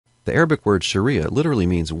The Arabic word Shari'a literally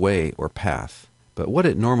means way or path, but what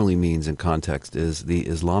it normally means in context is the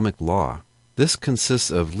Islamic law. This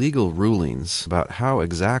consists of legal rulings about how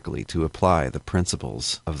exactly to apply the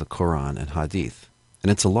principles of the Quran and Hadith.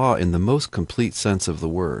 And it's a law in the most complete sense of the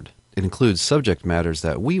word. It includes subject matters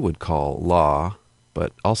that we would call law,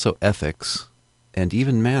 but also ethics, and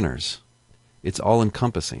even manners. It's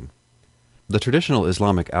all-encompassing. The traditional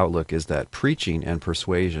Islamic outlook is that preaching and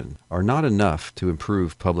persuasion are not enough to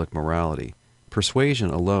improve public morality. Persuasion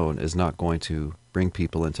alone is not going to bring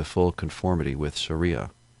people into full conformity with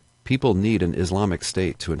Sharia. People need an Islamic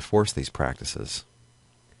state to enforce these practices.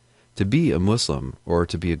 To be a Muslim, or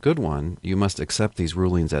to be a good one, you must accept these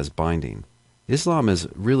rulings as binding. Islam is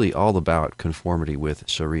really all about conformity with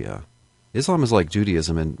Sharia. Islam is like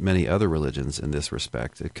Judaism and many other religions in this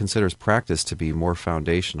respect. It considers practice to be more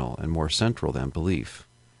foundational and more central than belief.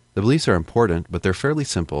 The beliefs are important, but they're fairly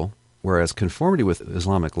simple, whereas conformity with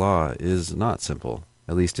Islamic law is not simple,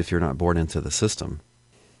 at least if you're not born into the system.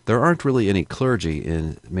 There aren't really any clergy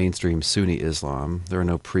in mainstream Sunni Islam. There are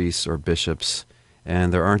no priests or bishops,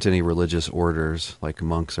 and there aren't any religious orders like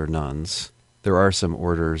monks or nuns. There are some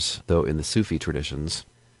orders, though, in the Sufi traditions.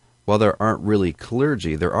 While there aren't really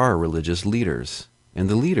clergy, there are religious leaders, and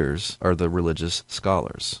the leaders are the religious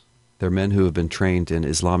scholars. They're men who have been trained in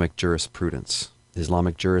Islamic jurisprudence.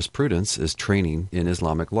 Islamic jurisprudence is training in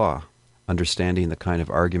Islamic law, understanding the kind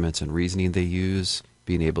of arguments and reasoning they use,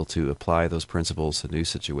 being able to apply those principles to new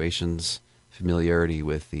situations, familiarity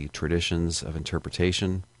with the traditions of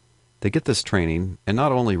interpretation. They get this training, and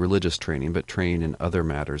not only religious training, but training in other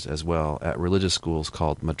matters as well, at religious schools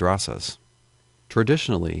called madrasas.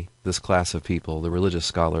 Traditionally, this class of people, the religious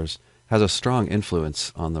scholars, has a strong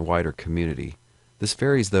influence on the wider community. This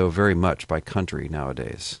varies, though, very much by country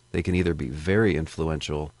nowadays. They can either be very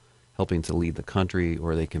influential, helping to lead the country,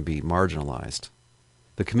 or they can be marginalized.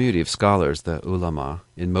 The community of scholars, the ulama,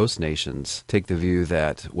 in most nations take the view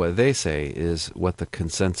that what they say is what the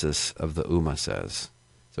consensus of the ummah says.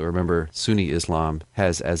 So remember, Sunni Islam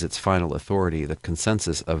has as its final authority the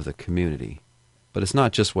consensus of the community. But it's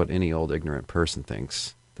not just what any old ignorant person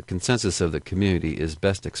thinks. The consensus of the community is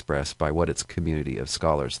best expressed by what its community of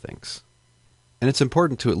scholars thinks. And it's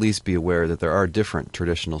important to at least be aware that there are different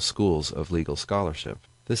traditional schools of legal scholarship.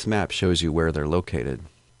 This map shows you where they're located.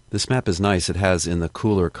 This map is nice. It has in the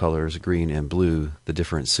cooler colors, green and blue, the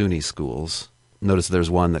different Sunni schools. Notice there's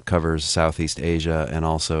one that covers Southeast Asia and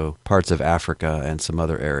also parts of Africa and some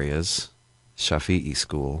other areas. Shafi'i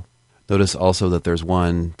school. Notice also that there's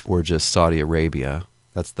one for just Saudi Arabia.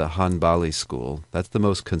 That's the Hanbali school. That's the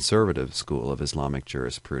most conservative school of Islamic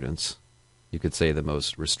jurisprudence. You could say the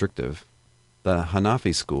most restrictive. The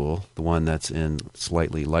Hanafi school, the one that's in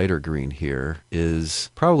slightly lighter green here,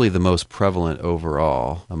 is probably the most prevalent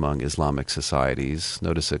overall among Islamic societies.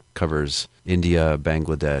 Notice it covers India,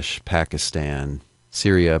 Bangladesh, Pakistan,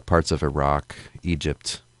 Syria, parts of Iraq,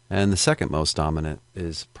 Egypt. And the second most dominant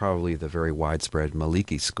is probably the very widespread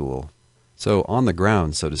Maliki school. So on the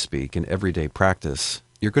ground, so to speak, in everyday practice,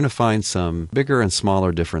 you're going to find some bigger and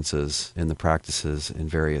smaller differences in the practices in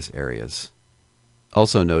various areas.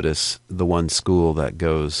 Also notice the one school that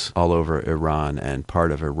goes all over Iran and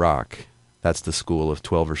part of Iraq. That's the school of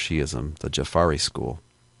Twelver Shi'ism, the Jafari school.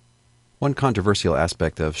 One controversial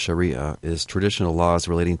aspect of Sharia is traditional laws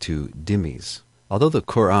relating to dhimmis. Although the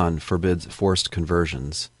Quran forbids forced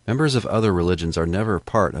conversions, members of other religions are never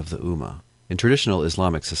part of the Ummah. In traditional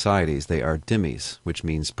Islamic societies, they are dhimmis, which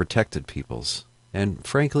means protected peoples. And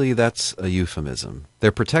frankly, that's a euphemism.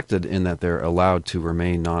 They're protected in that they're allowed to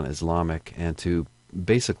remain non-Islamic and to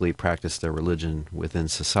basically practice their religion within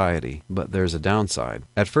society, but there's a downside.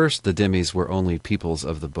 At first, the dhimmis were only peoples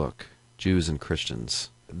of the book, Jews and Christians.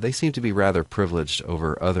 They seem to be rather privileged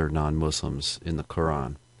over other non-Muslims in the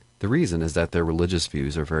Quran. The reason is that their religious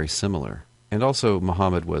views are very similar, and also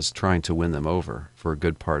Muhammad was trying to win them over for a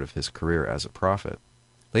good part of his career as a prophet.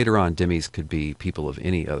 Later on, dhimmis could be people of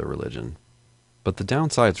any other religion. But the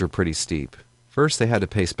downsides were pretty steep. First, they had to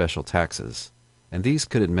pay special taxes, and these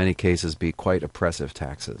could in many cases be quite oppressive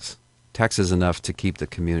taxes. Taxes enough to keep the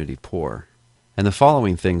community poor. And the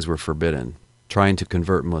following things were forbidden: trying to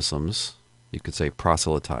convert Muslims, you could say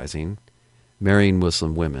proselytizing, marrying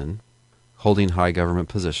Muslim women, holding high government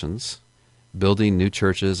positions, building new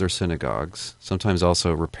churches or synagogues, sometimes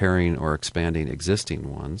also repairing or expanding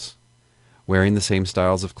existing ones, wearing the same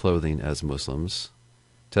styles of clothing as Muslims,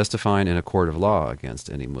 testifying in a court of law against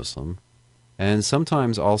any Muslim, and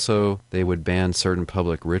sometimes also they would ban certain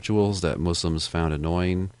public rituals that Muslims found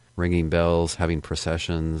annoying, ringing bells, having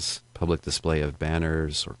processions, public display of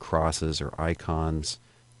banners or crosses or icons.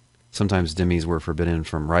 Sometimes dhimmis were forbidden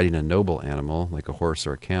from riding a noble animal, like a horse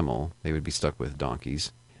or a camel. They would be stuck with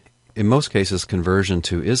donkeys. In most cases, conversion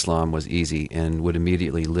to Islam was easy and would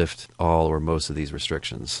immediately lift all or most of these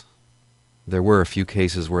restrictions. There were a few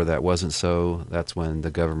cases where that wasn't so. That's when the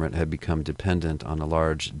government had become dependent on a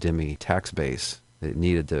large dhimmi tax base. It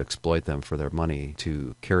needed to exploit them for their money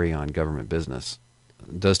to carry on government business.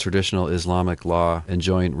 Does traditional Islamic law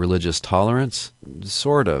enjoin religious tolerance?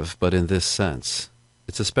 Sort of, but in this sense.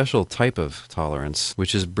 It's a special type of tolerance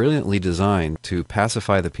which is brilliantly designed to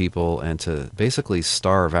pacify the people and to basically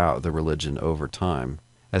starve out the religion over time.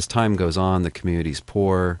 As time goes on, the community's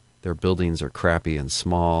poor, their buildings are crappy and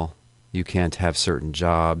small, you can't have certain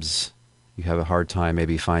jobs, you have a hard time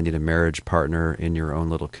maybe finding a marriage partner in your own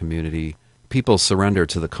little community. People surrender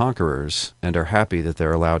to the conquerors and are happy that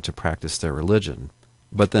they're allowed to practice their religion.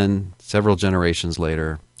 But then, several generations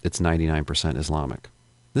later, it's 99% Islamic.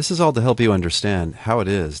 This is all to help you understand how it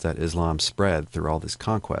is that Islam spread through all these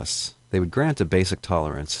conquests. They would grant a basic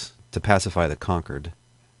tolerance to pacify the conquered,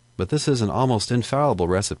 but this is an almost infallible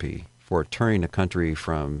recipe for turning a country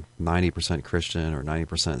from 90% Christian or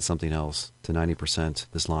 90% something else to 90%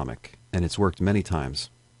 Islamic, and it's worked many times.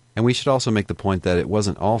 And we should also make the point that it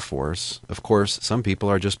wasn't all force. Of course, some people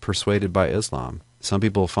are just persuaded by Islam. Some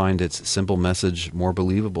people find its simple message more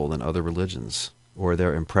believable than other religions, or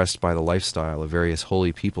they're impressed by the lifestyle of various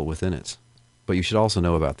holy people within it. But you should also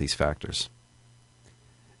know about these factors.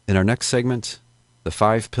 In our next segment, the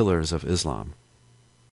 5 pillars of Islam.